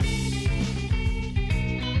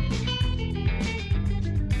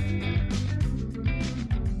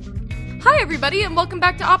everybody, and welcome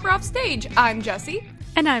back to Opera Off Stage. I'm Jessie.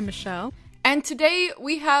 And I'm Michelle. And today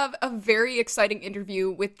we have a very exciting interview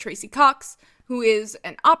with Tracy Cox, who is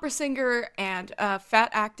an opera singer and a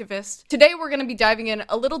fat activist. Today we're going to be diving in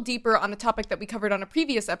a little deeper on a topic that we covered on a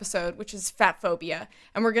previous episode, which is fat phobia.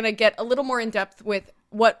 And we're going to get a little more in depth with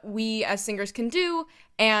what we as singers can do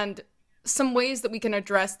and some ways that we can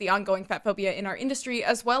address the ongoing fat phobia in our industry,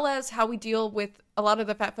 as well as how we deal with a lot of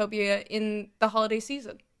the fat phobia in the holiday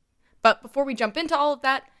season. But before we jump into all of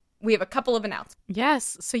that, we have a couple of announcements.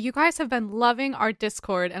 Yes, so you guys have been loving our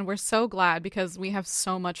Discord, and we're so glad because we have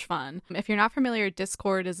so much fun. If you're not familiar,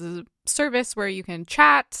 Discord is a service where you can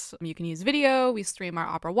chat, you can use video, we stream our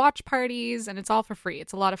opera watch parties, and it's all for free.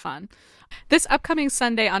 It's a lot of fun. This upcoming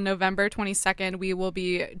Sunday on November 22nd, we will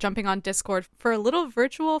be jumping on Discord for a little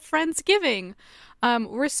virtual Friendsgiving.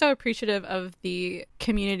 We're so appreciative of the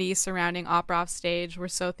community surrounding Opera Off Stage. We're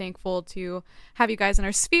so thankful to have you guys in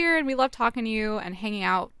our sphere, and we love talking to you and hanging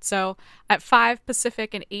out. So at 5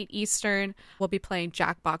 Pacific and 8 Eastern, we'll be playing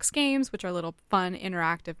Jackbox games, which are little fun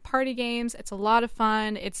interactive party games. It's a lot of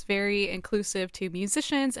fun. It's very inclusive to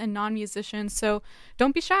musicians and non-musicians, so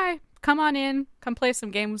don't be shy. Come on in, come play some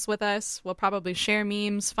games with us. We'll probably share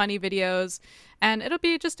memes, funny videos, and it'll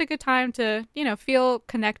be just a good time to, feel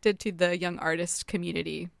connected to the young artist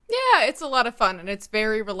community. Yeah, it's a lot of fun, and it's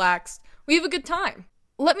very relaxed. We have a good time.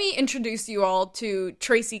 Let me introduce you all to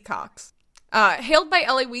Tracy Cox. Hailed by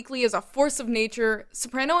LA Weekly as a force of nature,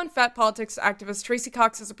 soprano and fat politics activist Tracy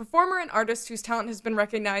Cox is a performer and artist whose talent has been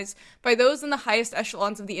recognized by those in the highest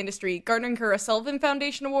echelons of the industry, garnering her a Sullivan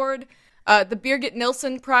Foundation Award, the Birgit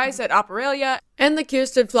Nilsson Prize at Operalia, and the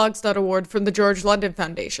Kirsten Flagstad Award from the George London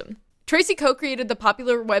Foundation. Tracy co-created the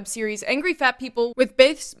popular web series Angry Fat People with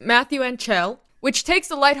bass Matthew Anchel, which takes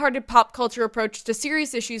a lighthearted pop culture approach to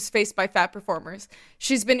serious issues faced by fat performers.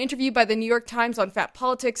 She's been interviewed by the New York Times on fat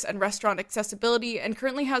politics and restaurant accessibility, and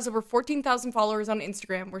currently has over 14,000 followers on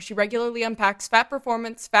Instagram, where she regularly unpacks fat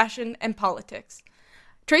performance, fashion, and politics.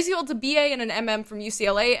 Tracy holds a BA and an MM from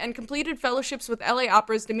UCLA and completed fellowships with LA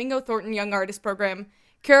Opera's Domingo Thornton Young Artist Program,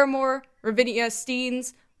 Caramore, Ravinia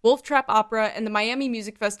Steens, Wolf Trap Opera, and the Miami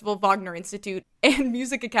Music Festival Wagner Institute, and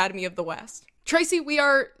Music Academy of the West. Tracy, we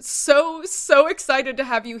are so excited to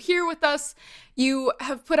have you here with us. You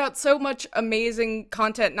have put out so much amazing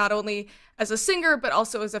content, not only as a singer, but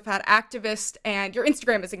also as a fat activist, and your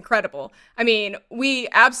Instagram is incredible. I mean, we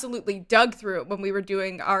absolutely dug through it when we were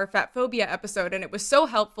doing our fat phobia episode, and it was so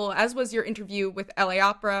helpful, as was your interview with LA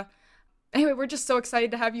Opera. Anyway, we're just so excited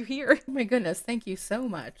to have you here. Oh my goodness, thank you so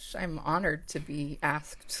much. I'm honored to be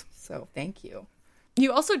asked, so thank you.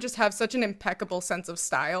 You also just have such an impeccable sense of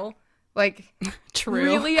style. Like, True.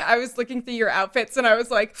 Really, I was looking through your outfits and I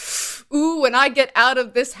was like, ooh, when I get out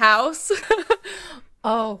of this house.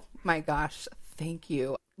 Oh my gosh, thank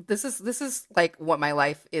you. This is like what my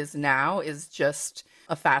life is now, is just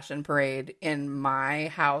a fashion parade in my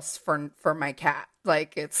house for my cat.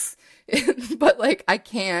 Like but like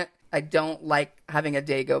I don't like having a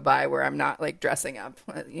day go by where I'm not like dressing up.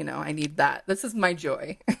 I need that. This is my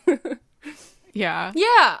joy. Yeah.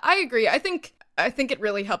 Yeah, I agree. I think it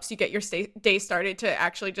really helps you get your day started to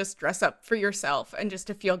actually just dress up for yourself and just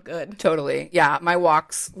to feel good. Totally. Yeah, my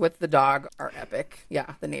walks with the dog are epic.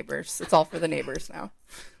 Yeah, the neighbors. It's all for the neighbors now.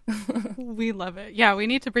 We love it. Yeah, we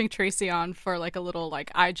need to bring Tracy on for like a little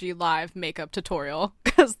IG live makeup tutorial,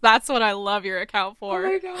 because that's what I love your account for.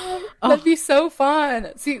 Oh my god, that'd be so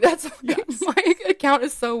fun. See, that's my account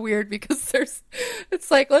is so weird because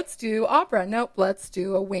it's like, let's do opera. Nope, let's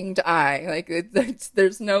do a winged eye. Like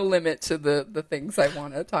there's no limit to the things I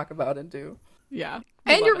want to talk about and do. Yeah.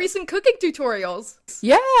 And your recent cooking tutorials.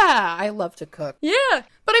 Yeah, I love to cook. Yeah.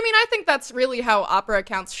 But I mean, I think that's really how opera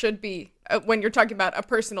accounts should be when you're talking about a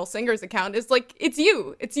personal singer's account. Is like, it's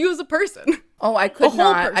you as a person. Oh, I could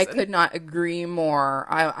not agree more.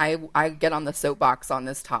 I get on the soapbox on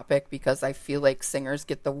this topic because I feel like singers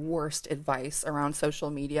get the worst advice around social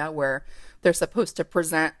media, where they're supposed to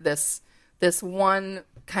present this one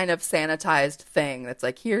kind of sanitized thing that's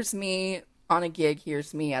like, here's me on a gig,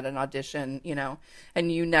 here's me at an audition,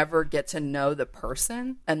 and you never get to know the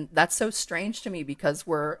person. And that's so strange to me, because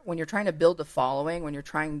when you're trying to build a following, when you're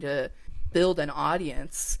trying to build an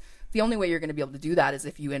audience, the only way you're going to be able to do that is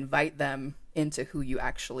if you invite them into who you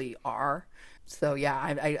actually are. So yeah,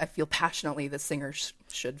 I feel passionately that singers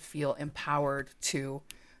should feel empowered to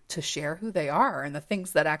share who they are and the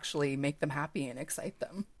things that actually make them happy and excite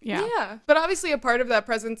them. Yeah. But obviously a part of that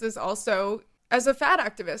presence is also as a fat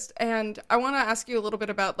activist. And I want to ask you a little bit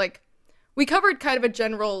about, like, we covered kind of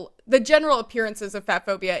the general appearances of fat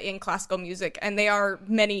phobia in classical music, and they are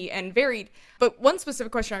many and varied. But one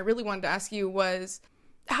specific question I really wanted to ask you was,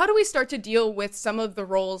 how do we start to deal with some of the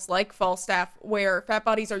roles like Falstaff where fat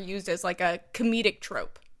bodies are used as like a comedic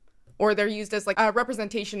trope, or they're used as like a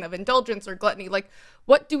representation of indulgence or gluttony? Like,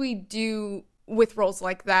 what do we do with roles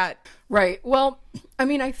like that? Right. Well, I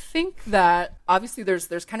mean, I think that obviously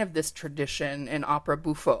there's kind of this tradition in opera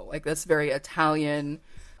buffo, like this very Italian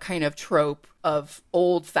kind of trope of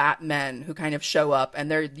old fat men who kind of show up and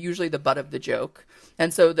they're usually the butt of the joke.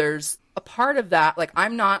 And so there's a part of that, like,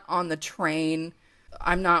 I'm not on the train.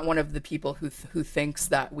 I'm not one of the people who thinks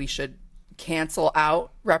that we should cancel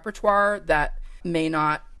out repertoire that may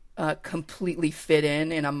not completely fit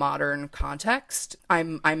in a modern context.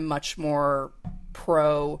 I'm much more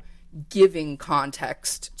pro giving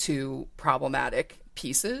context to problematic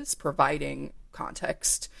pieces, providing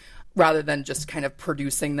context, rather than just kind of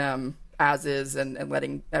producing them as is and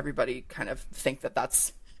letting everybody kind of think that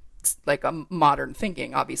that's like a modern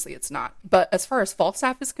thinking. Obviously it's not. But as far as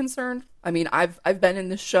Falstaff is concerned, I mean, I've been in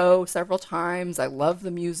this show several times. I love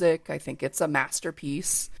the music. I think it's a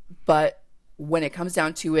masterpiece. But when it comes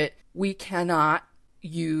down to it, we cannot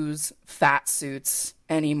use fat suits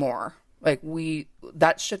anymore. Like,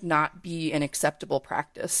 that should not be an acceptable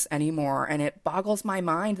practice anymore. And it boggles my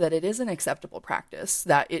mind that it is an acceptable practice,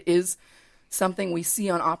 that it is something we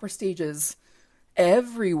see on opera stages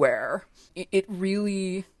everywhere.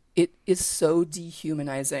 It is so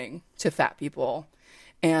dehumanizing to fat people.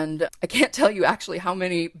 And I can't tell you actually how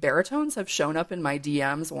many baritones have shown up in my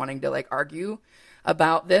DMs wanting to like argue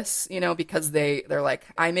about this, you know, because they're like,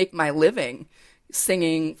 I make my living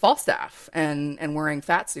singing Falstaff and wearing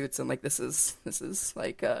fat suits, and like this is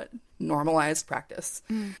like a normalized practice.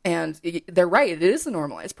 And they're right, it is a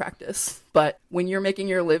normalized practice. But when you're making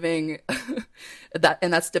your living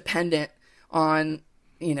that's dependent on,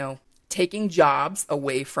 you know, taking jobs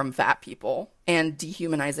away from fat people and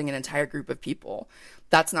dehumanizing an entire group of people,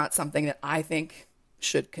 that's not something that I think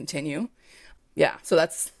should continue. Yeah, so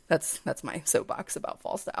that's my soapbox about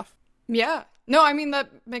Falstaff. Yeah. No, I mean, that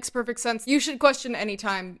makes perfect sense. You should question any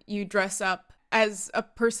time you dress up as a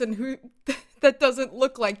person who that doesn't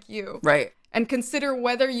look like you. Right. And consider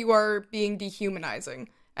whether you are being dehumanizing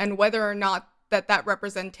and whether or not that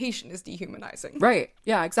representation is dehumanizing. Right.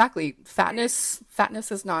 Yeah, exactly. Fatness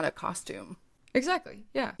is not a costume. Exactly.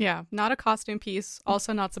 Yeah. Yeah. Not a costume piece.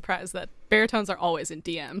 Also not surprised that baritones are always in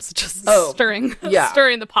DMs, just stirring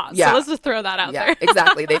the pot. Yeah. So let's just throw that out there.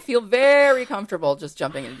 Exactly. They feel very comfortable just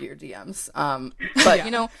jumping into your DMs. But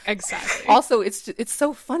you know, exactly. Also, it's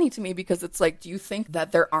so funny to me because it's like, do you think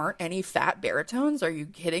that there aren't any fat baritones? Are you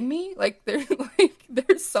kidding me? Like,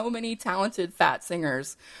 there's so many talented fat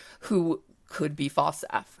singers who could be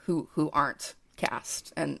Falstaff who aren't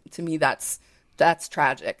cast, and to me that's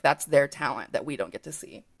tragic. That's their talent that we don't get to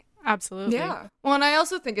see. Absolutely. Yeah. Well, and I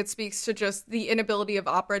also think it speaks to just the inability of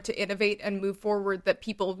opera to innovate and move forward, that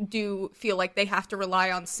people do feel like they have to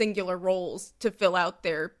rely on singular roles to fill out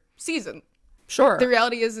their season. Sure. The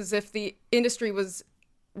reality is if the industry was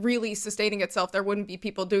really sustaining itself, there wouldn't be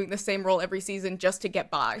people doing the same role every season just to get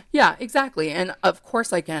by. Yeah, exactly. And of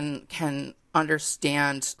course I can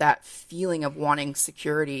understand that feeling of wanting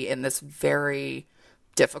security in this very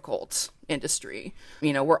difficult industry.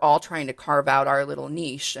 You know, we're all trying to carve out our little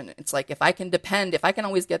niche, and it's like, if I can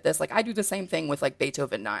always get this, like I do the same thing with like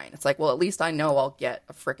Beethoven 9. It's like, well, at least I know I'll get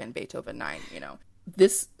a frickin' Beethoven 9, you know.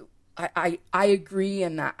 I agree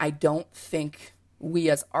in that I don't think we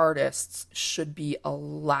as artists should be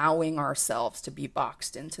allowing ourselves to be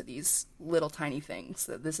boxed into these little tiny things,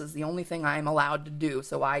 that this is the only thing I'm allowed to do,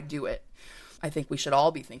 so I do it. I think we should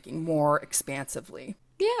all be thinking more expansively.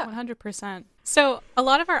 Yeah, 100%. So a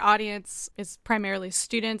lot of our audience is primarily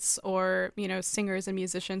students or, you know, singers and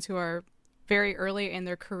musicians who are very early in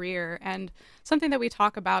their career. And something that we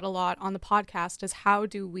talk about a lot on the podcast is how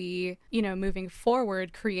do we, you know, moving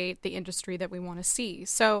forward, create the industry that we want to see.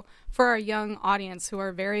 So for our young audience who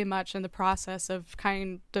are very much in the process of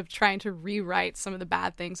kind of trying to rewrite some of the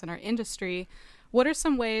bad things in our industry, what are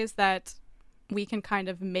some ways that we can kind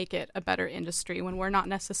of make it a better industry when we're not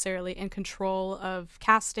necessarily in control of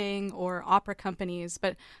casting or opera companies,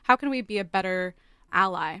 but how can we be a better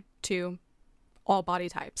ally to all body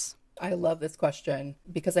types? I love this question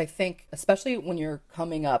because I think, especially when you're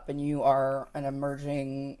coming up and you are an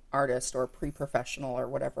emerging artist or pre-professional or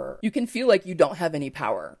whatever, you can feel like you don't have any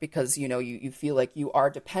power because, you know, you feel like you are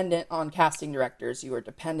dependent on casting directors. You are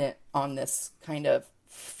dependent on this kind of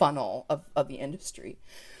funnel of the industry.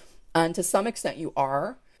 And to some extent you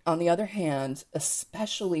are. On the other hand,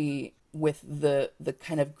 especially with the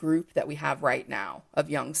kind of group that we have right now of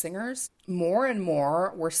young singers, more and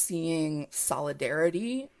more we're seeing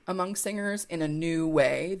solidarity among singers in a new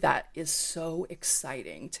way that is so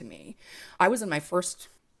exciting to me. I was in my first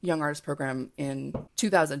Young Artist Program in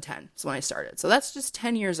 2010. Is when I started. So that's just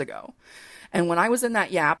 10 years ago. And when I was in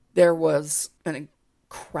that YAP, there was an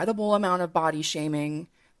incredible amount of body shaming.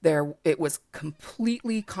 It was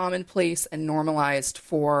completely commonplace and normalized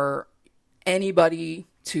for anybody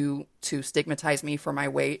to stigmatize me for my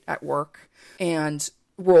weight at work. And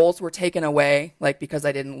roles were taken away, like because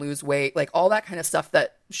I didn't lose weight, like all that kind of stuff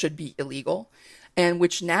that should be illegal. And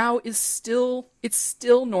which now is still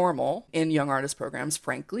normal in young artist programs,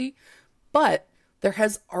 frankly. But there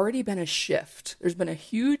has already been a shift. There's been a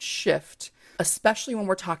huge shift, especially when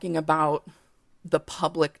we're talking about the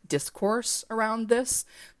public discourse around this,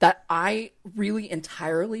 that I really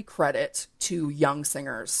entirely credit to young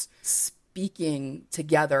singers speaking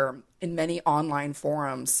together in many online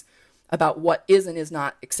forums about what is and is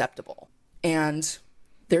not acceptable. And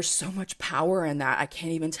there's so much power in that. I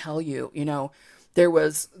can't even tell you, there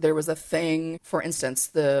was a thing, for instance,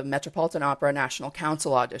 the Metropolitan Opera National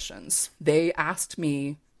Council auditions. They asked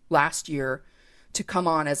me last year to come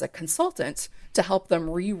on as a consultant to help them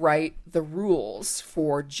rewrite the rules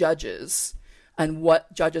for judges and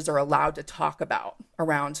what judges are allowed to talk about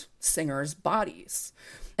around singers' bodies.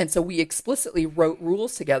 And so we explicitly wrote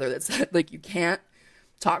rules together that said, like, you can't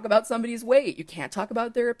talk about somebody's weight. You can't talk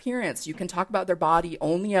about their appearance. You can talk about their body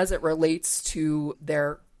only as it relates to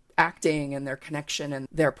their acting and their connection and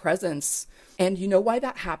their presence. And you know why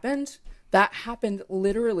that happened? That happened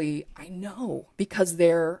literally, I know, because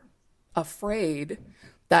they're afraid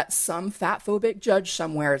that some fat phobic judge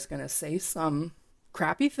somewhere is going to say some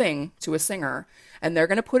crappy thing to a singer and they're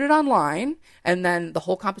going to put it online, and then the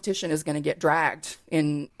whole competition is going to get dragged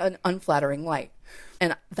in an unflattering light.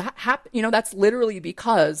 And that happened, that's literally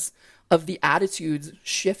because of the attitudes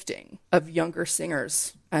shifting of younger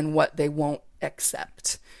singers and what they won't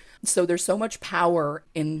accept. So there's so much power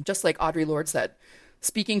in, just like Audre Lorde said,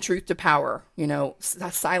 speaking truth to power.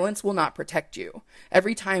 Silence will not protect you.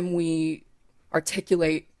 Every time we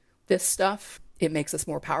articulate this stuff, it makes us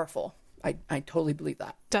more powerful. I totally believe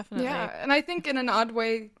that. Definitely. Yeah, and I think in an odd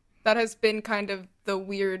way, that has been kind of the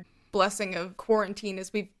weird blessing of quarantine,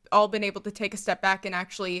 is we've all been able to take a step back and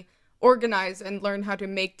actually organize and learn how to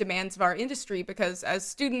make demands of our industry, because as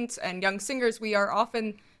students and young singers, we are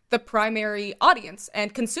often the primary audience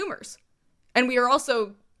and consumers. And we are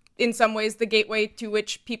also, in some ways, the gateway to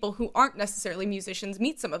which people who aren't necessarily musicians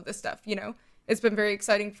meet some of this stuff, It's been very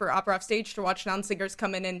exciting for Opera Off Stage to watch non-singers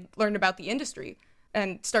come in and learn about the industry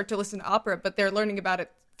and start to listen to opera, but they're learning about it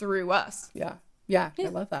through us. Yeah, I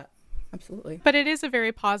love that. Absolutely. But it is a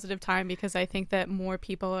very positive time, because I think that more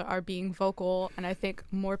people are being vocal, and I think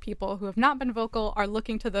more people who have not been vocal are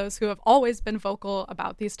looking to those who have always been vocal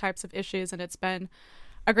about these types of issues, and it's been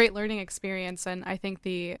a great learning experience. And I think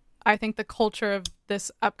the culture of this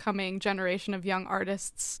upcoming generation of young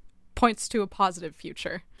artists points to a positive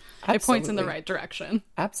future. Absolutely. It points in the right direction.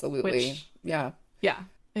 Absolutely. Which, yeah,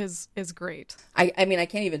 is great. I mean, I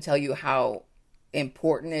can't even tell you how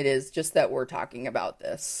important it is just that we're talking about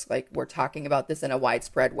this. Like, we're talking about this in a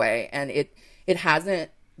widespread way, and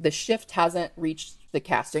the shift hasn't reached the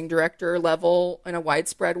casting director level in a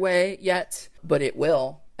widespread way yet, but it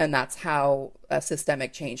will. And that's how a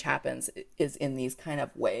systemic change happens, is in these kind of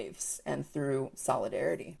waves and through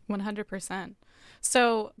solidarity. 100%.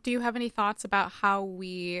 So do you have any thoughts about how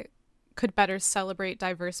we could better celebrate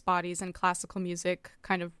diverse bodies in classical music,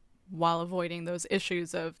 kind of while avoiding those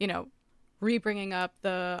issues of, re-bringing up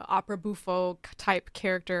the opera buffo type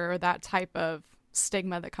character or that type of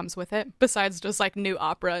stigma that comes with it, besides just like new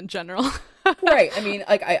opera in general? Right. I mean,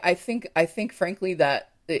 like, I think frankly that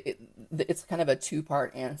it's kind of a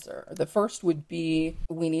two-part answer. The first would be,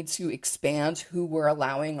 we need to expand who we're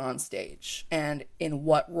allowing on stage and in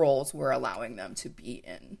what roles we're allowing them to be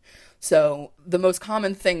in. So the most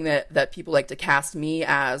common thing that people like to cast me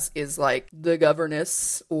as is like the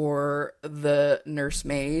governess or the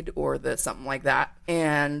nursemaid or the something like that.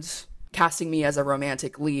 And casting me as a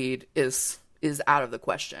romantic lead is out of the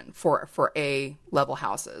question for A level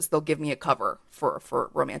houses. They'll give me a cover for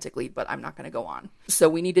romantic lead, but I'm not going to go on. So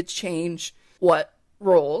we need to change what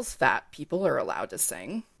roles fat people are allowed to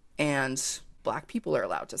sing and Black people are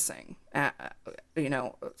allowed to sing.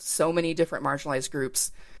 So many different marginalized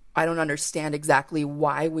groups. I don't understand exactly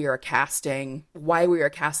why we are casting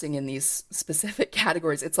in these specific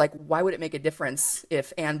categories. It's like, why would it make a difference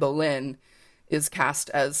if Anne Boleyn is cast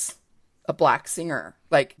as a Black singer?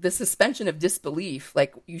 Like, the suspension of disbelief,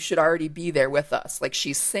 like, you should already be there with us. Like,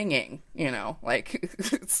 she's singing, like,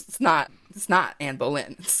 it's not Anne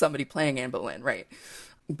Boleyn. It's somebody playing Anne Boleyn, right?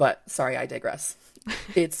 But sorry, I digress.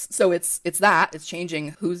 It's changing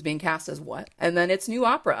who's being cast as what. And then it's new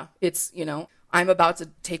opera. It's, I'm about to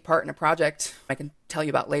take part in a project I can tell you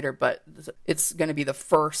about later, but it's going to be the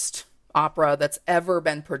first opera that's ever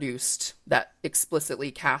been produced that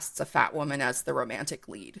explicitly casts a fat woman as the romantic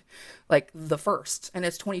lead. Like the first. And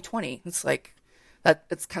it's 2020. It's like that.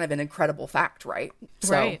 It's kind of an incredible fact, right?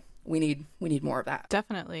 So right. we need more of that.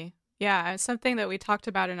 Definitely. Yeah, something that we talked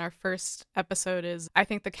about in our first episode is, I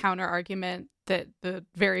think, the counter argument, that the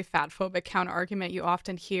very fat phobic counter argument you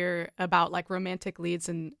often hear about like romantic leads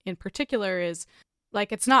in particular is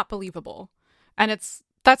like, it's not believable. And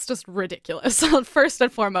that's just ridiculous, first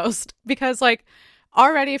and foremost, because like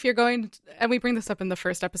already if you're going, and we bring this up in the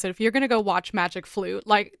first episode, if you're going to go watch Magic Flute,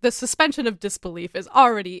 like the suspension of disbelief is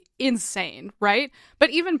already insane, right? But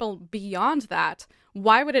even beyond that,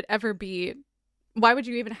 why would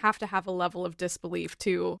you even have to have a level of disbelief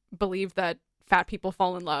to believe that fat people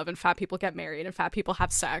fall in love and fat people get married and fat people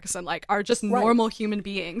have sex and like are just normal human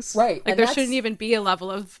beings? Right. Like, and there shouldn't even be a level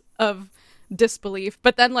of disbelief.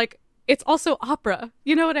 But then like, it's also opera.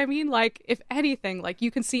 You know what I mean? Like, if anything, like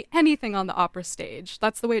you can see anything on the opera stage.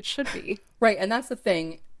 That's the way it should be. Right. And that's the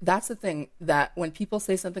thing that when people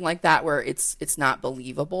say something like that, where it's not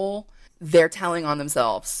believable, they're telling on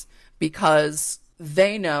themselves, because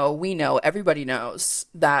we know, everybody knows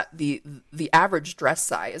that the average dress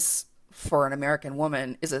size for an American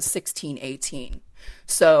woman is a 16-18.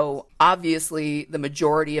 So obviously the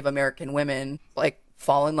majority of American women like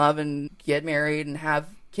fall in love and get married and have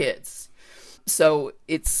kids. So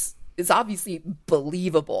it's obviously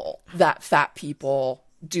believable that fat people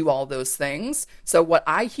do all those things. So what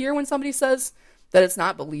I hear when somebody says that it's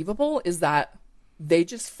not believable is that they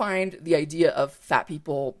just find the idea of fat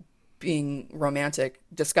people being romantic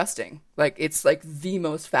disgusting. Like, it's like the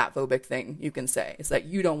most fat phobic thing you can say. It's like,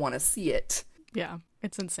 you don't want to see it. Yeah,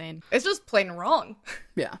 it's insane. It's just plain wrong.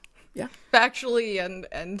 Yeah. Factually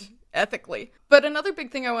and ethically. But another big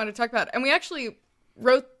thing I want to talk about, and we actually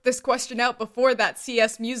wrote this question out before that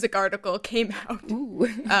CS Music article came out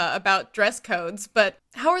about dress codes, but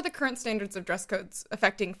how are the current standards of dress codes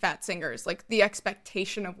affecting fat singers? Like the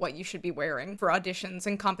expectation of what you should be wearing for auditions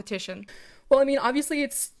and competition? Well, I mean, obviously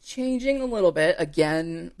it's changing a little bit,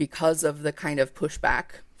 again, because of the kind of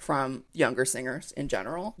pushback from younger singers in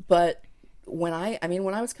general. But when I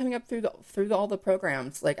was coming up through all the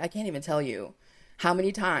programs, like, I can't even tell you how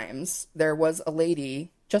many times there was a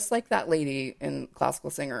lady, just like that lady in Classical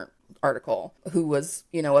Singer article, who was,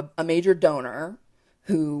 a major donor,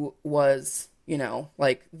 who was,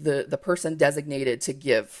 like the person designated to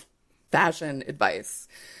give fashion advice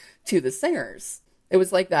to the singers. It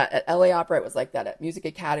was like that at LA Opera. It was like that at Music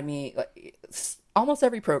Academy. Like, almost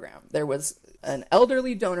every program, there was an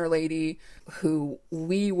elderly donor lady who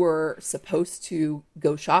we were supposed to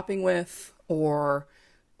go shopping with, or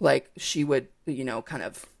like she would, kind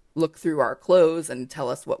of look through our clothes and tell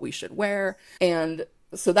us what we should wear. And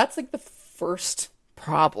so that's like the first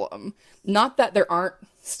problem. Not that there aren't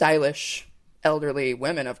stylish elderly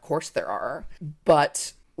women, of course there are,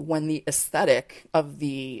 but when the aesthetic of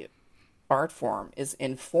the art form is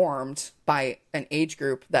informed by an age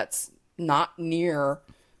group that's not near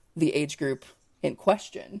the age group in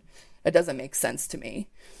question, it doesn't make sense to me.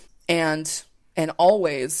 And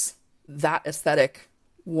always that aesthetic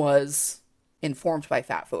was informed by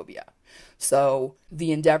fat phobia. So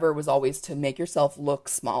the endeavor was always to make yourself look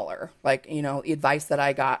smaller. Like, the advice that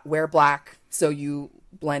I got, wear black so you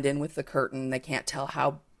blend in with the curtain. They can't tell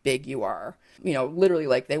how big you are. Literally,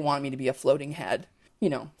 like, they want me to be a floating head.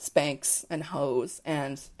 Spanx and hose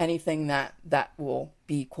and anything that will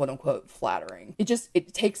be quote unquote flattering.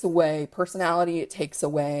 It takes away personality. It takes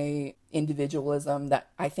away individualism that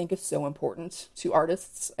I think is so important to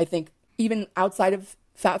artists. I think even outside of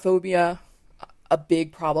fat phobia, a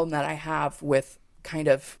big problem that I have with kind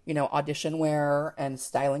of, audition wear and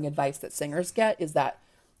styling advice that singers get is that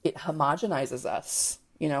it homogenizes us.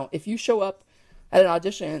 If you show up at an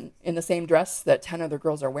audition in the same dress that 10 other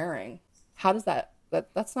girls are wearing, how does that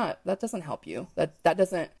doesn't help you. That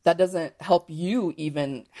doesn't help you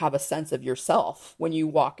even have a sense of yourself when you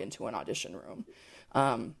walk into an audition room.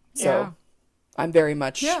 So I'm very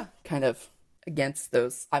much kind of against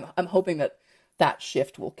those. I'm hoping that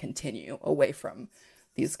shift will continue away from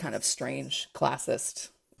these kind of strange classist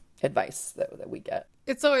advice that we get.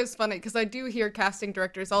 It's always funny because I do hear casting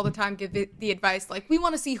directors all the time give the advice like, we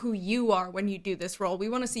want to see who you are when you do this role. We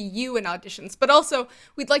want to see you in auditions. But also,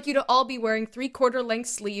 we'd like you to all be wearing 3/4 length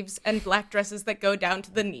sleeves and black dresses that go down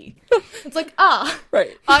to the knee. It's like,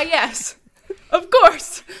 right. Yes, of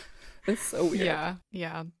course. It's so weird.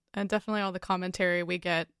 Yeah. And definitely all the commentary we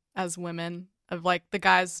get as women of like the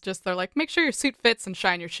guys they're like, make sure your suit fits and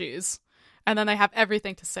shine your shoes. And then they have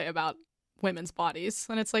everything to say about women's bodies.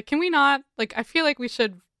 And it's like, can we not, like, I feel like we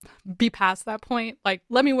should be past that point. Like,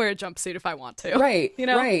 let me wear a jumpsuit if I want to. Right. You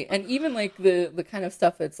know? Right. And even like the kind of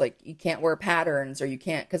stuff that's like, you can't wear patterns or you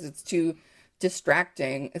can't because it's too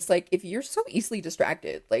distracting. It's like, if you're so easily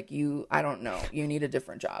distracted, like I don't know, you need a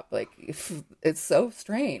different job. Like, it's so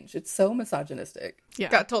strange. It's so misogynistic. Yeah.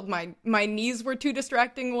 Got told my knees were too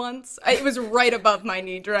distracting once. It was right above my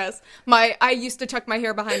knee dress. I used to tuck my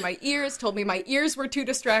hair behind my ears, told me my ears were too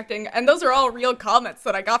distracting. And those are all real comments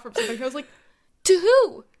that I got from somebody who was like, to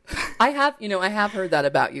who? I have heard that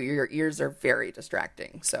about you. Your ears are very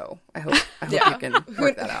distracting. So I hope you can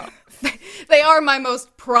work that out. They are my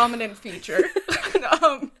most prominent feature.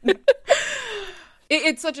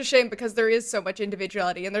 It's such a shame because there is so much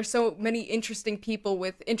individuality and there's so many interesting people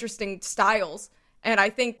with interesting styles. And I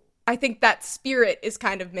think that spirit is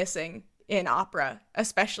kind of missing in opera,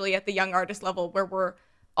 especially at the young artist level where we're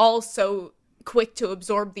all so quick to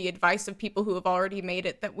absorb the advice of people who have already made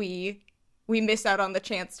it that we miss out on the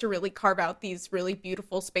chance to really carve out these really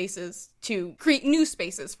beautiful spaces to create new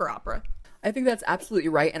spaces for opera. I think that's absolutely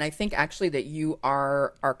right. And I think actually that you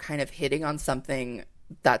are kind of hitting on something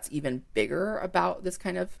that's even bigger about this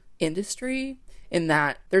kind of industry, in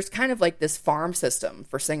that there's kind of like this farm system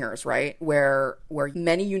for singers, right? Where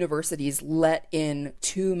many universities let in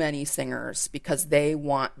too many singers because they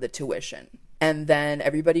want the tuition. And then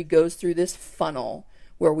everybody goes through this funnel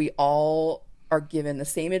where we all are given the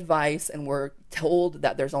same advice and we're told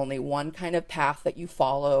that there's only one kind of path that you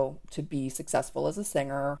follow to be successful as a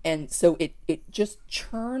singer. And so it just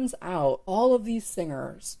churns out all of these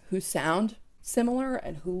singers who sound similar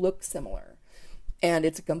and who look similar. And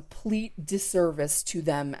it's a complete disservice to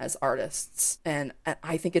them as artists. And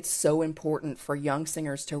I think it's so important for young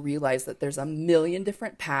singers to realize that there's a million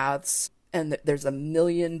different paths and that there's a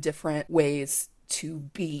million different ways to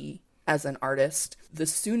be as an artist. The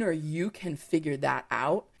sooner you can figure that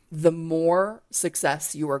out, the more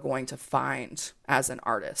success you are going to find as an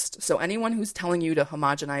artist. So anyone who's telling you to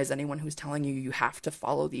homogenize, anyone who's telling you have to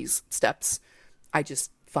follow these steps, I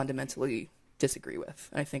just fundamentally disagree with.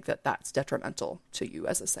 And I think that that's detrimental to you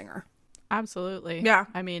as a singer. Absolutely. Yeah.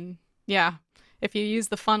 I mean, yeah. If you use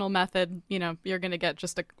the funnel method, you're going to get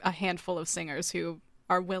just a handful of singers who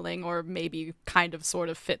are willing or maybe kind of sort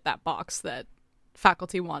of fit that box that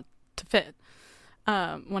faculty want to fit.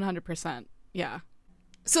 100%. Yeah.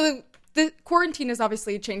 So the quarantine has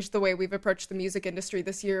obviously changed the way we've approached the music industry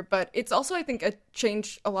this year, but it's also, I think,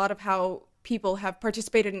 changed a lot of how people have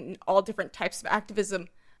participated in all different types of activism.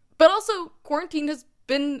 But also, quarantine has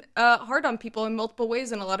been hard on people in multiple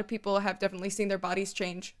ways, and a lot of people have definitely seen their bodies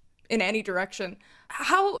change in any direction.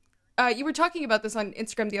 How, you were talking about this on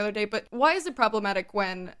Instagram the other day, but why is it problematic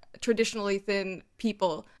when traditionally thin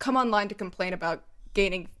people come online to complain about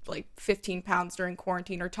gaining like 15 pounds during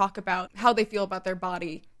quarantine or talk about how they feel about their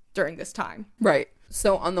body during this time? Right.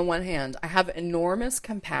 So on the one hand, I have enormous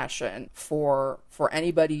compassion for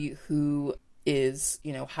anybody who is,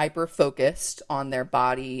 hyper focused on their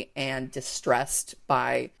body and distressed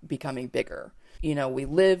by becoming bigger. We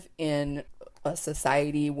live in a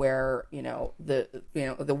society where,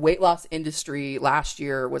 the weight loss industry last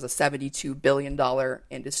year was a $72 billion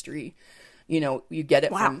industry. You get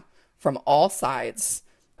it from all sides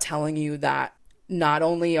telling you that not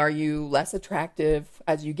only are you less attractive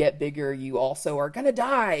as you get bigger, you also are going to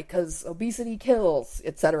die because obesity kills,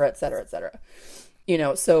 et cetera, et cetera, et cetera.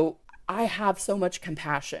 So I have so much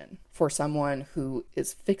compassion for someone who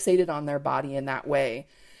is fixated on their body in that way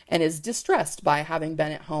and is distressed by having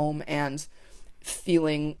been at home and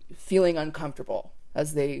feeling uncomfortable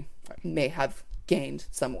as they may have gained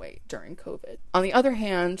some weight during COVID. On the other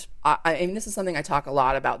hand, I mean, this is something I talk a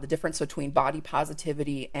lot about, the difference between body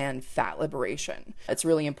positivity and fat liberation. It's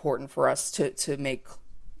really important for us to make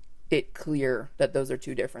it clear that those are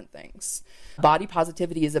two different things. Body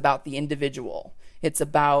positivity is about the individual. It's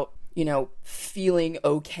about, feeling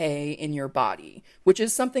okay in your body, which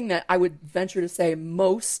is something that I would venture to say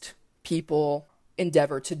most people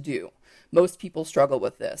endeavor to do. Most people struggle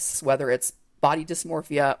with this, whether it's body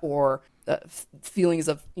dysmorphia or feelings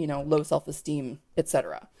of, low self-esteem,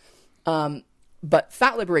 etc. But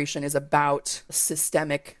fat liberation is about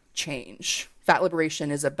systemic change. Fat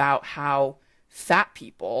liberation is about how fat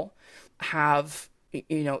people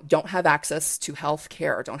don't have access to health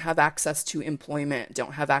care, don't have access to employment,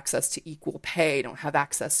 don't have access to equal pay, don't have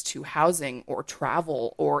access to housing or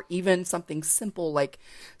travel, or even something simple like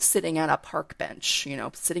sitting at a park bench,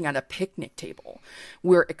 sitting at a picnic table.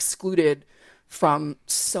 We're excluded from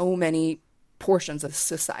so many portions of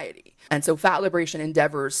society. And so fat liberation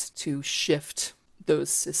endeavors to shift those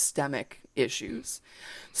systemic issues.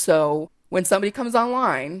 So when somebody comes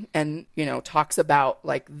online and, you know, talks about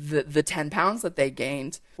like the 10 pounds that they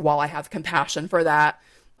gained, while I have compassion for that,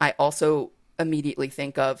 I also immediately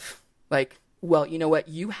think of like, well, you know what?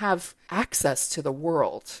 You have access to the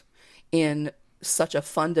world in such a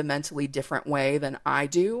fundamentally different way than I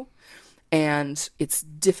do. And it's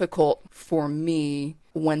difficult for me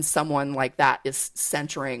when someone like that is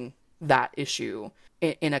centering that issue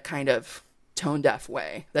in a kind of tone deaf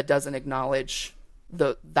way that doesn't acknowledge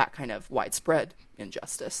that kind of widespread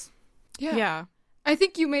injustice. Yeah. I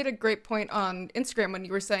think you made a great point on Instagram when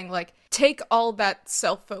you were saying, like, take all that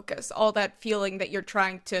self-focus, all that feeling that you're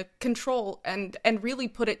trying to control and really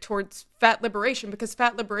put it towards fat liberation, because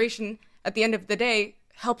fat liberation, at the end of the day,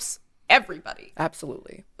 helps everybody.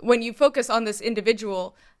 Absolutely. When you focus on this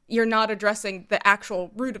individual, you're not addressing the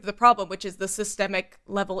actual root of the problem, which is the systemic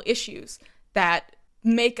level issues that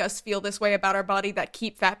make us feel this way about our body, that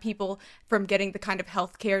keep fat people from getting the kind of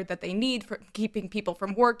health care that they need, for keeping people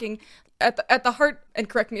from working. At the heart, and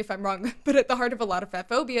correct me if I'm wrong, but at the heart of a lot of fat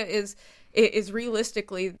phobia is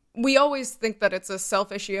realistically, we always think that it's a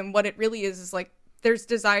self issue, and what it really is like there's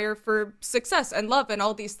desire for success and love and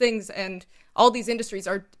all these things, and all these industries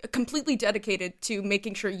are completely dedicated to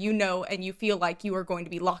making sure you know and you feel like you are going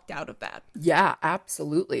to be locked out of that. Yeah,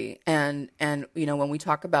 absolutely. And you know, when we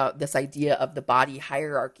talk about this idea of the body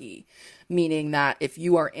hierarchy, meaning that if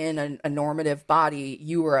you are in a normative body,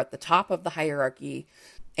 you are at the top of the hierarchy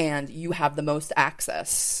and you have the most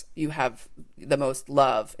access, you have the most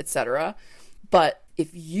love, etc. But if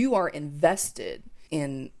you are invested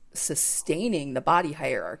in sustaining the body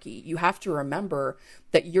hierarchy, you have to remember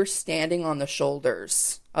that you're standing on the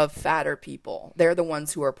shoulders of fatter people. They're the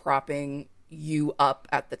ones who are propping you up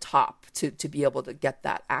at the top to be able to get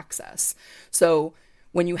that access. So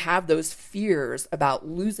when you have those fears about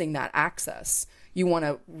losing that access, you want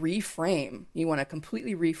to reframe. You want to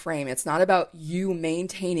completely reframe. It's not about you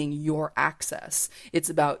maintaining your access. It's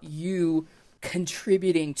about you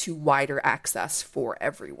contributing to wider access for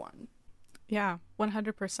everyone. Yeah,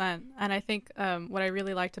 100%. And I think what I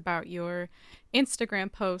really liked about your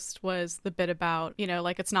Instagram post was the bit about, you know,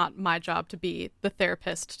 like, it's not my job to be the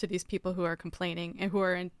therapist to these people who are complaining and who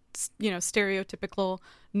are in, you know, stereotypical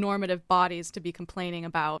normative bodies to be complaining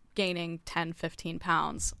about gaining 10, 15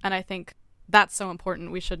 pounds. And I think that's so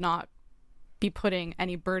important. We should not be putting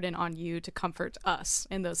any burden on you to comfort us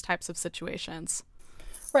in those types of situations.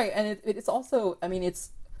 Right. And it's also, I mean,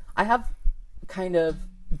 I have kind of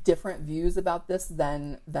different views about this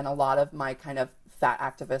than a lot of my kind of fat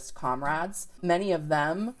activist comrades. Many of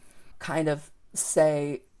them kind of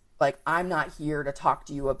say, like, I'm not here to talk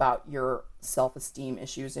to you about your self-esteem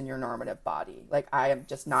issues in your normative body. Like, I am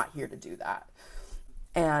just not here to do that.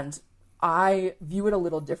 And I view it a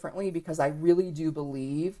little differently because I really do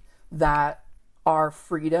believe that our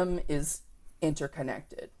freedom is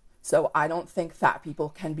interconnected. So I don't think fat people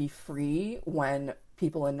can be free when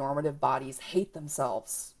people in normative bodies hate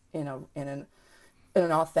themselves in an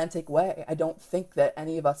authentic way. I don't think that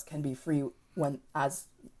any of us can be free when as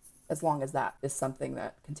long as that is something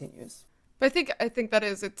that continues. But I think that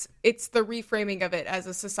is it's the reframing of it as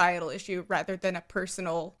a societal issue rather than a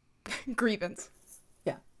personal grievance.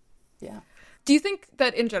 Yeah. Do you think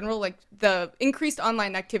that in general, like, the increased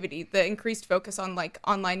online activity, the increased focus on like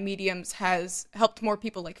online mediums has helped more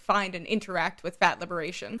people like find and interact with fat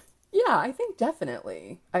liberation? Yeah, I think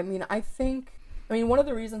definitely. I mean, one of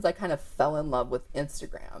the reasons I kind of fell in love with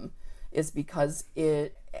Instagram is because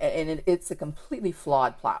it's a completely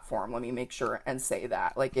flawed platform. Let me make sure and say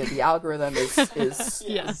that. Like, the algorithm is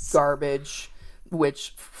Yes. garbage,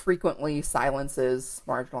 which frequently silences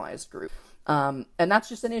marginalized groups. And that's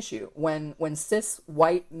just an issue. When cis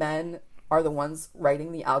white men are the ones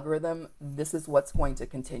writing the algorithm, this is what's going to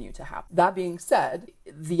continue to happen. That being said,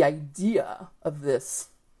 the idea of this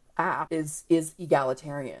app is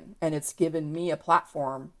egalitarian, and it's given me a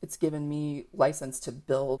platform. It's given me license to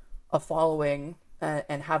build a following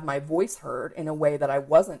and have my voice heard in a way that I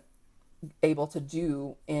wasn't able to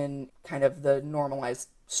do in kind of the normalized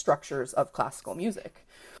structures of classical music.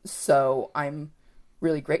 So I'm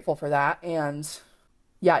really grateful for that. And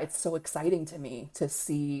yeah, it's so exciting to me to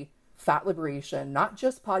see fat liberation, not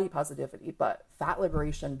just body positivity, but fat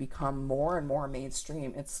liberation become more and more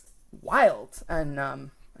mainstream. It's wild. And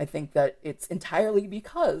I think that it's entirely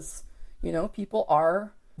because, you know,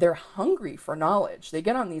 they're hungry for knowledge. They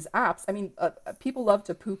get on these apps. I mean, people love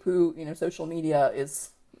to poo-poo, you know, social media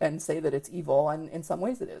and say that it's evil, and in some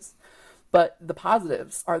ways it is. But the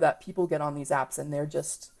positives are that people get on these apps and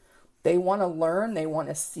they want to learn, they want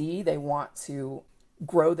to see, they want to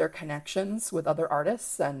grow their connections with other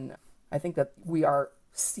artists. And I think that we are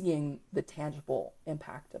seeing the tangible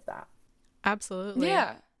impact of that. Absolutely.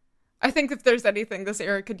 Yeah. I think if there's anything this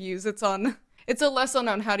era could use, it's a lesson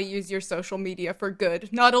on how to use your social media for good,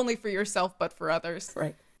 not only for yourself, but for others.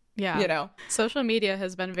 Right. Yeah. You know, social media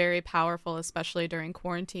has been very powerful, especially during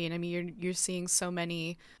quarantine. I mean, you're seeing so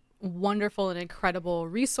many wonderful and incredible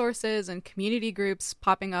resources and community groups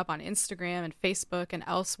popping up on Instagram and Facebook and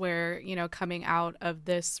elsewhere, you know, coming out of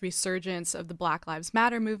this resurgence of the Black Lives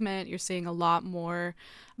Matter movement. You're seeing a lot more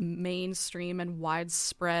mainstream and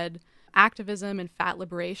widespread activism and fat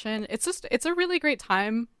liberation. It's a really great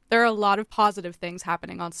time. There are a lot of positive things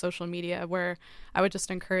happening on social media where I would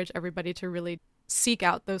just encourage everybody to really seek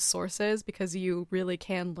out those sources, because you really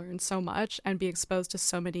can learn so much and be exposed to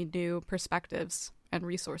so many new perspectives and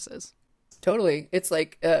resources. Totally. It's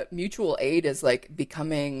like mutual aid is like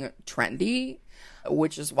becoming trendy,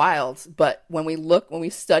 which is wild. But when we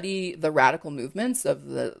study the radical movements of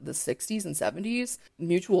the 60s and 70s,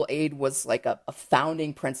 mutual aid was like a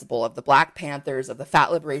founding principle of the Black Panthers, of the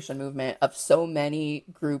fat liberation movement, of so many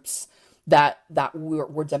groups that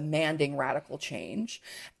were demanding radical change.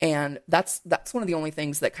 And that's one of the only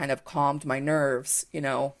things that kind of calmed my nerves, you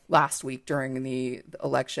know, last week during the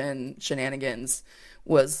election shenanigans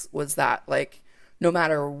was that, like, no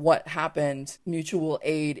matter what happened, mutual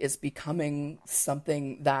aid is becoming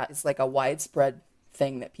something that is like a widespread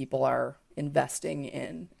thing that people are investing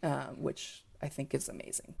in, which I think is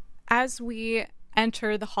amazing. As we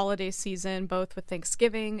enter the holiday season, both with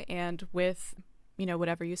Thanksgiving and with, you know,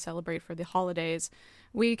 whatever you celebrate for the holidays,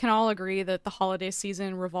 we can all agree that the holiday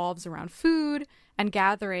season revolves around food and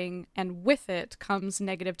gathering, and with it comes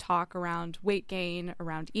negative talk around weight gain,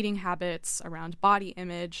 around eating habits, around body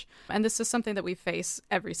image, and this is something that we face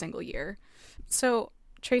every single year. So,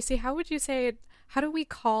 Tracy, how do we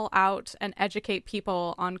call out and educate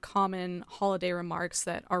people on common holiday remarks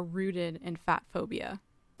that are rooted in fat phobia?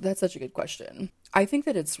 That's such a good question. I think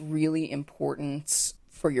that it's really important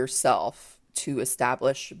for yourself to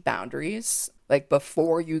establish boundaries, like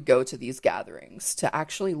before you go to these gatherings, to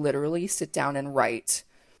actually literally sit down and write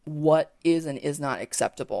what is and is not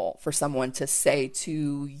acceptable for someone to say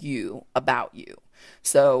to you about you.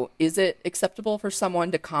 So is it acceptable for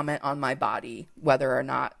someone to comment on my body, whether or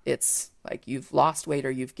not it's like you've lost weight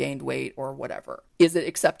or you've gained weight or whatever? Is it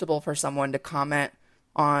acceptable for someone to comment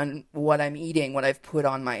on what I'm eating, what I've put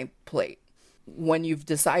on my plate? When you've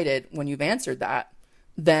answered that,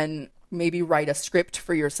 then maybe write a script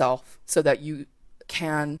for yourself so that you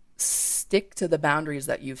can stick to the boundaries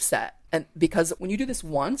that you've set. And because when you do this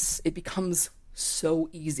once, it becomes so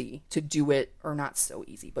easy to do it, or not so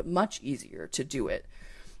easy, but much easier to do it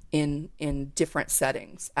in different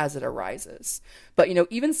settings as it arises. But, you know,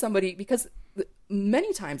 even somebody, because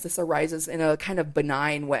many times this arises in a kind of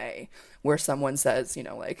benign way where someone says, you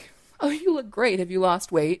know, like, oh, you look great. Have you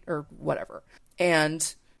lost weight or whatever?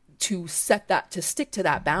 And to stick to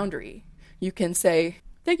that boundary, you can say,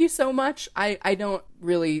 thank you so much. I don't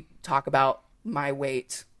really talk about my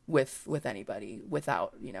weight with anybody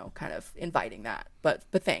without, you know, kind of inviting that, but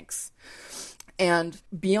thanks. And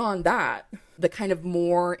beyond that, the kind of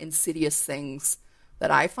more insidious things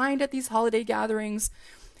that I find at these holiday gatherings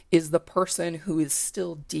is the person who is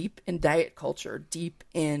still deep in diet culture, deep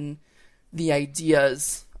in the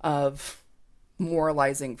ideas of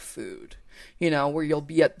moralizing food, you know, where you'll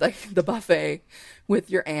be at like the buffet with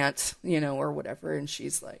your aunt, you know, or whatever, and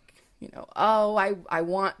she's like, you know, oh, I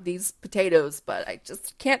want these potatoes, but I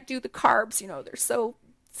just can't do the carbs, you know, they're so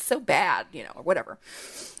bad, you know, or whatever.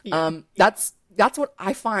 Yeah. That's what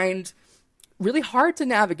I find really hard to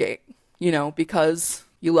navigate, you know, because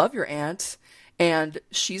you love your aunt and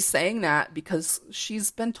she's saying that because she's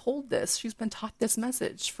been told this, she's been taught this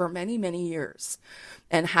message for many, many years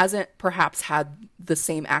and hasn't perhaps had the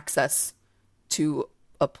same access to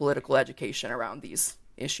a political education around these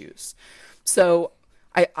issues. So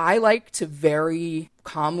I like to very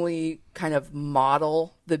calmly kind of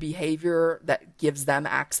model the behavior that gives them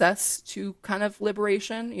access to kind of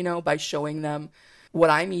liberation, you know, by showing them what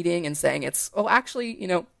I'm eating and saying actually, you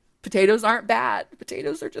know, potatoes aren't bad.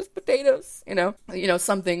 Potatoes are just potatoes, you know,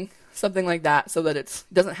 something like that, so that it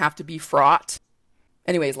doesn't have to be fraught.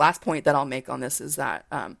 Anyways, last point that I'll make on this is that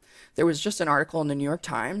there was just an article in the New York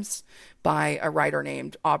Times by a writer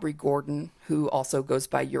named Aubrey Gordon, who also goes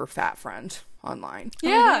by Your Fat Friend online.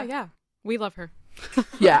 Yeah. We love her.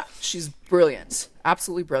 Yeah, she's brilliant.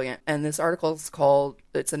 Absolutely brilliant. And this article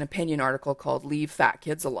it's an opinion article called Leave Fat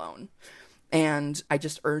Kids Alone. And I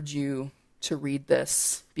just urge you to read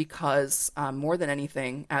this because more than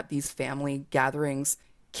anything at these family gatherings,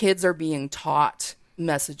 kids are being taught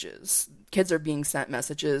messages. Kids are being sent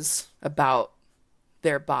messages about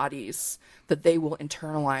their bodies that they will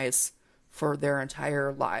internalize for their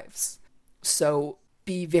entire lives. So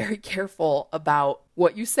be very careful about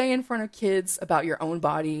what you say in front of kids, about your own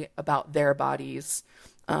body, about their bodies.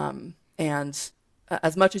 And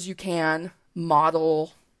as much as you can,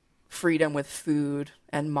 model freedom with food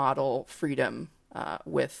and model freedom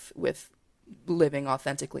with living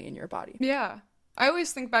authentically in your body. Yeah. I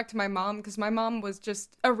always think back to my mom, because my mom was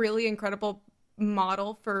just a really incredible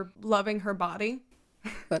model for loving her body.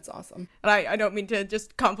 That's awesome. And I don't mean to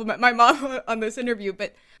just compliment my mom on this interview,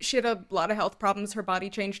 but she had a lot of health problems. Her body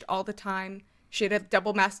changed all the time. She had a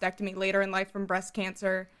double mastectomy later in life from breast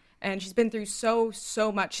cancer. And she's been through so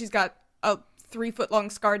much. She's got a 3-foot-long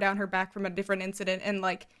scar down her back from a different incident. And,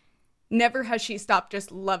 like, never has she stopped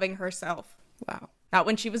just loving herself. Wow. Not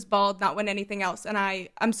when she was bald, not when anything else. And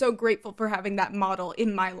I'm so grateful for having that model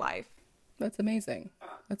in my life. That's amazing.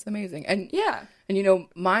 That's amazing. And yeah. And, you know,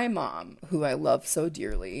 my mom, who I love so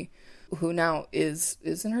dearly, who now is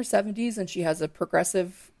in her 70s, and she has a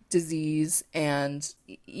progressive disease, and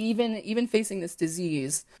even facing this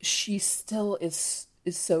disease, she still is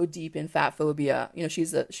so deep in fat phobia. You know,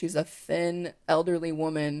 she's a thin elderly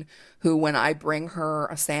woman who, when I bring her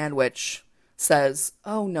a sandwich, says,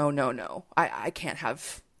 "Oh, no, I can't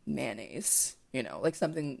have mayonnaise," you know, like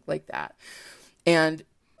something like that. And,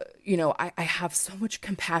 you know, I have so much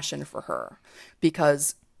compassion for her,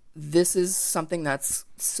 because this is something that's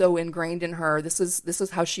so ingrained in her. This is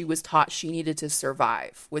how she was taught she needed to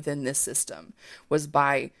survive within this system, was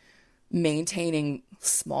by maintaining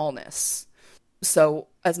smallness. So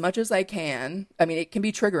as much as I can, I mean, it can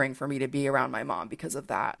be triggering for me to be around my mom because of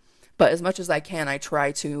that. But as much as I can, I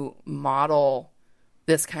try to model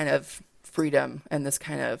this kind of freedom and this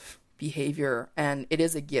kind of behavior, and it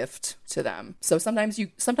is a gift to them. So sometimes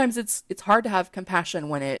it's hard to have compassion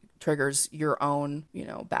when it triggers your own, you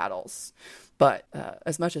know, battles. But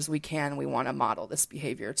as much as we can, we want to model this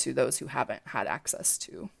behavior to those who haven't had access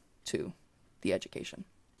to the education.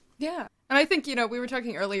 Yeah. And I think, you know, we were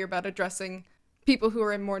talking earlier about addressing people who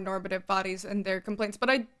are in more normative bodies and their complaints. But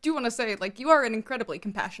I do want to say, like, you are an incredibly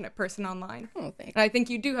compassionate person online. Oh, thanks. And I think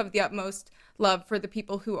you do have the utmost love for the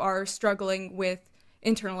people who are struggling with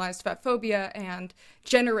internalized fat phobia and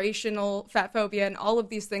generational fat phobia and all of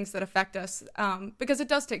these things that affect us, because it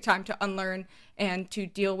does take time to unlearn and to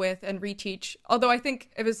deal with and reteach. Although I think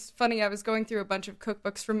it was funny, I was going through a bunch of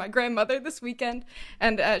cookbooks from my grandmother this weekend,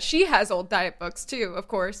 and she has old diet books too, of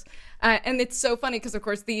course. And it's so funny because, of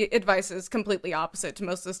course, the advice is completely opposite to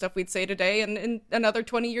most of the stuff we'd say today. And in another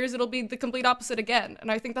 20 years, it'll be the complete opposite again.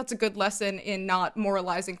 And I think that's a good lesson in not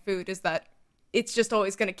moralizing food, is that it's just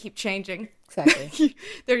always going to keep changing. Exactly.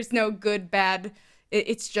 There's no good, bad.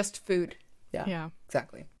 It's just food. Yeah.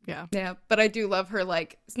 Exactly. Yeah. Yeah. But I do love her,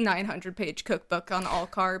 like, 900-page cookbook on all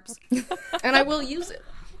carbs. And I will use it.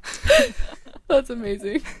 That's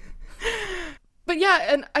amazing. But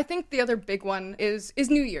yeah, and I think the other big one is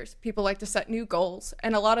New Year's. People like to set new goals.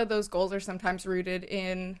 And a lot of those goals are sometimes rooted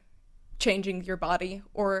in changing your body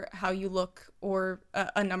or how you look or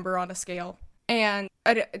a number on a scale. And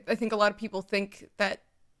I think a lot of people think that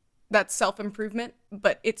that's self-improvement,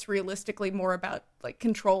 but it's realistically more about, like,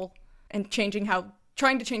 control and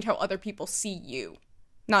trying to change how other people see you,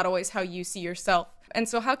 not always how you see yourself. And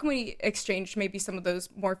so how can we exchange maybe some of those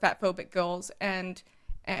more fat-phobic goals and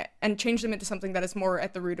change them into something that is more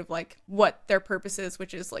at the root of, like, what their purpose is,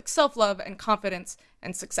 which is, like, self-love and confidence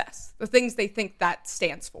and success, the things they think that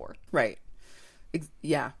stands for. Right.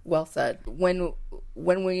 Yeah, well said. When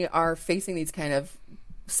we are facing these kind of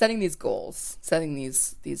setting these goals, setting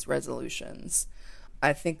these resolutions,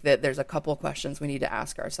 I think that there's a couple of questions we need to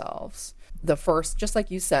ask ourselves. The first, just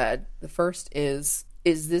like you said, the first is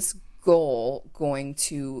this goal going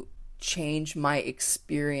to change my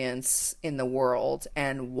experience in the world,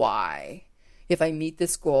 and why? If I meet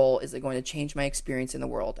this goal, is it going to change my experience in the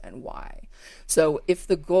world, and why? So if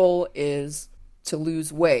the goal is to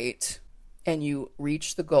lose weight, and you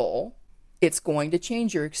reach the goal, it's going to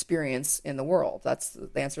change your experience in the world. That's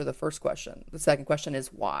the answer to the first question. The second question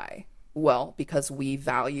is why? Well, because we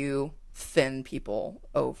value thin people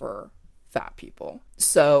over fat people.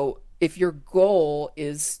 So if your goal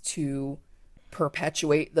is to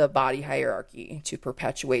perpetuate the body hierarchy, to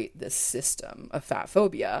perpetuate this system of fat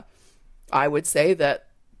phobia, I would say that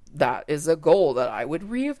is a goal that I would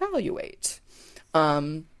reevaluate.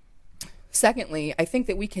 Secondly, I think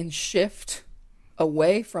that we can shift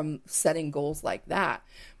away from setting goals like that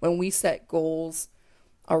when we set goals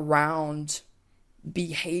around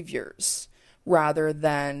behaviors rather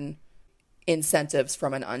than incentives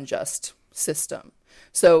from an unjust system.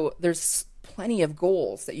 So there's plenty of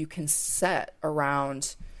goals that you can set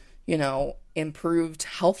around, you know, improved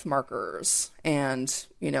health markers and,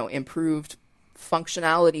 you know, improved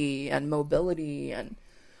functionality and mobility and,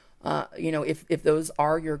 if those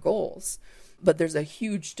are your goals. But there's a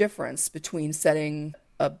huge difference between setting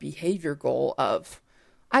a behavior goal of,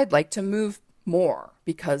 I'd like to move more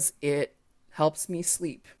because it helps me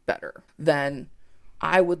sleep better, than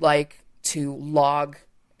I would like to log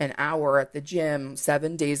an hour at the gym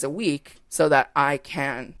 7 days a week so that I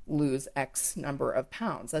can lose X number of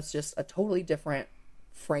pounds. That's just a totally different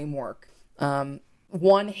framework.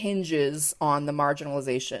 One hinges on the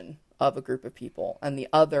marginalization of a group of people, and the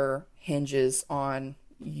other hinges on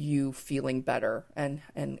you feeling better and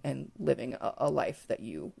living a life that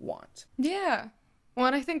you want. Yeah. Well,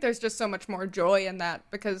 and I think there's just so much more joy in that,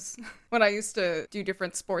 because when I used to do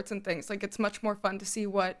different sports and things, like, it's much more fun to see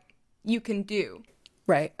what you can do.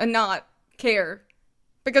 Right. And not care.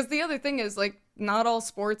 Because the other thing is, like, not all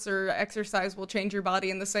sports or exercise will change your body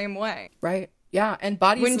in the same way. Right. Yeah. And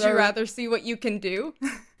bodies Wouldn't you rather see what you can do?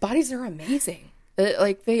 Bodies are amazing.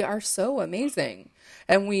 Like, they are so amazing.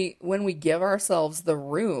 And when we give ourselves the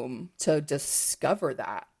room to discover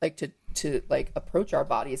that, like to like approach our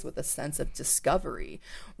bodies with a sense of discovery,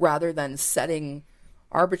 rather than setting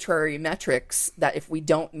arbitrary metrics that if we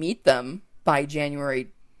don't meet them by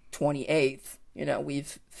January 28th,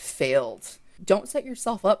 we've failed. Don't set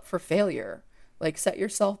yourself up for failure. Like, set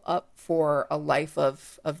yourself up for a life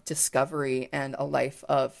of discovery and a life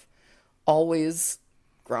of always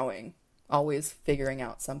growing, always figuring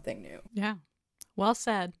out something new. Yeah. Well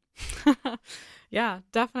said. Yeah,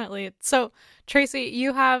 definitely. So, Tracy,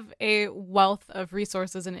 you have a wealth of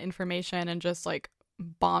resources and information and just like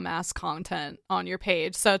bomb ass content on your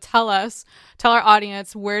page. So tell our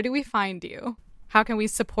audience, where do we find you? How can we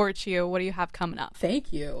support you? What do you have coming up?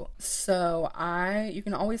 Thank you. So you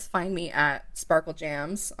can always find me at Sparkle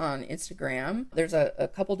Jams on Instagram. There's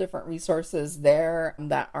a couple different resources there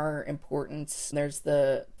that are important. There's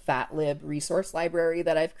the FatLib resource library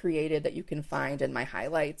that I've created that you can find in my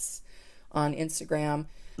highlights on Instagram.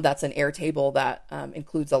 That's an Airtable that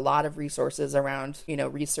includes a lot of resources around,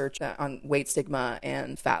 research on weight stigma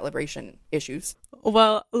and fat liberation issues.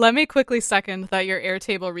 Well, let me quickly second that your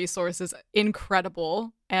Airtable resource is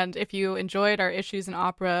incredible. And if you enjoyed our Issues in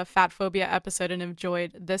Opera Fat Phobia episode and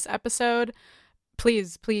enjoyed this episode,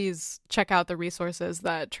 please check out the resources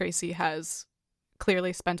that Tracy has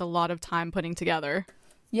clearly spent a lot of time putting together.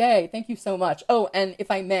 Yay, thank you so much. Oh, and if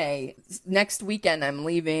I may, next weekend I'm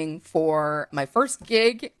leaving for my first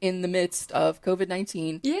gig in the midst of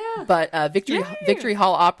COVID-19. Yeah. But Victory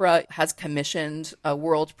Hall Opera has commissioned a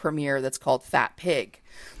world premiere that's called Fat Pig.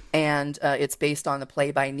 And it's based on the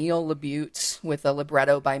play by Neil LaBute with a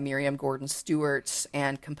libretto by Miriam Gordon Stewart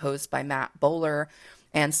and composed by Matt Bowler.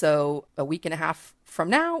 And so a week and a half from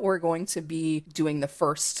now, we're going to be doing the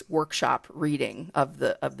first workshop reading of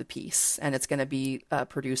the piece, and it's going to be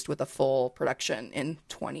produced with a full production in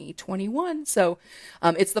 2021. So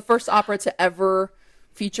it's the first opera to ever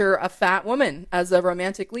feature a fat woman as a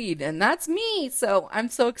romantic lead, and that's me. So I'm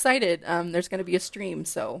so excited. There's going to be a stream,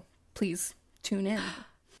 so please tune in.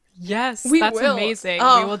 Yes, we that's will. amazing.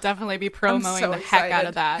 Oh, we will definitely be promoting the heck out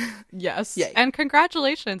of that. Yes. Yay. And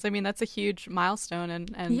congratulations. I mean, that's a huge milestone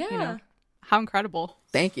and yeah. How incredible.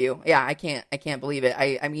 Thank you. Yeah, I can't believe it.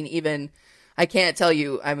 I mean, even I can't tell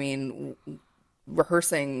you, I mean,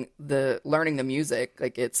 rehearsing learning the music,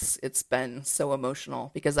 like it's been so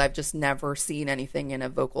emotional because I've just never seen anything in a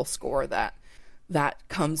vocal score that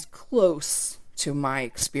comes close to my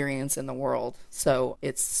experience in the world. So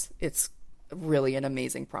it's really an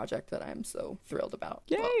amazing project that I'm so thrilled about.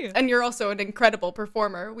 Yay! Well, and you're also an incredible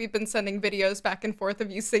performer. We've been sending videos back and forth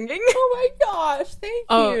of you singing. Oh my gosh, thank you.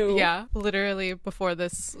 Oh, yeah. Literally before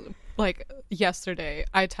this, like yesterday,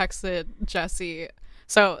 I texted Jessie.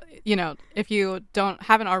 So, if you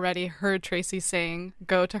haven't already heard Tracy sing,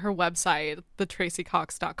 go to her website,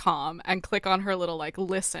 thetracycox.com, and click on her little,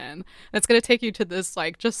 listen. And it's going to take you to this,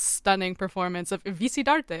 just stunning performance of Visi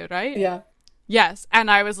d'Arte, right? Yeah. Yes. And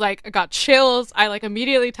I was I got chills. I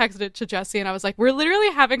immediately texted it to Jessie and I was like, we're literally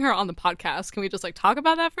having her on the podcast. Can we just talk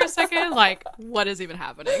about that for a second? What is even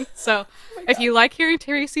happening? So if you like hearing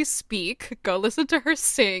Tracy speak, go listen to her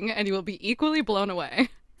sing and you will be equally blown away.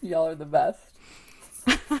 Y'all are the best.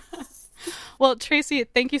 Well, Tracy,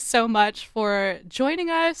 thank you so much for joining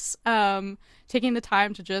us, taking the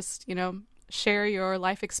time to just, share your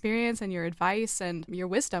life experience and your advice and your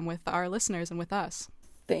wisdom with our listeners and with us.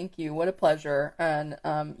 Thank you. What a pleasure. And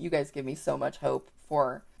you guys give me so much hope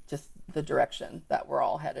for just the direction that we're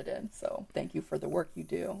all headed in. So thank you for the work you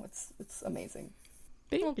do. It's amazing.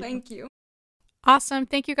 Thank you. Awesome.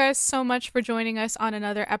 Thank you guys so much for joining us on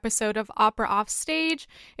another episode of Opera Offstage.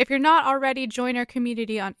 If you're not already, join our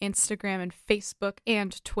community on Instagram and Facebook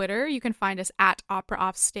and Twitter. You can find us at Opera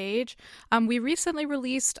Offstage. We recently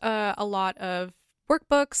released a lot of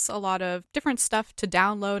workbooks, a lot of different stuff to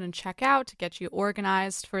download and check out to get you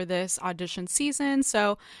organized for this audition season.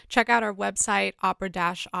 So check out our website,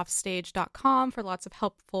 opera-offstage.com, for lots of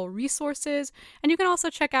helpful resources. And you can also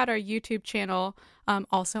check out our YouTube channel,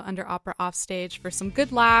 also under Opera Offstage, for some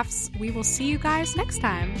good laughs. We will see you guys next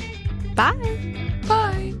time. Bye! Bye!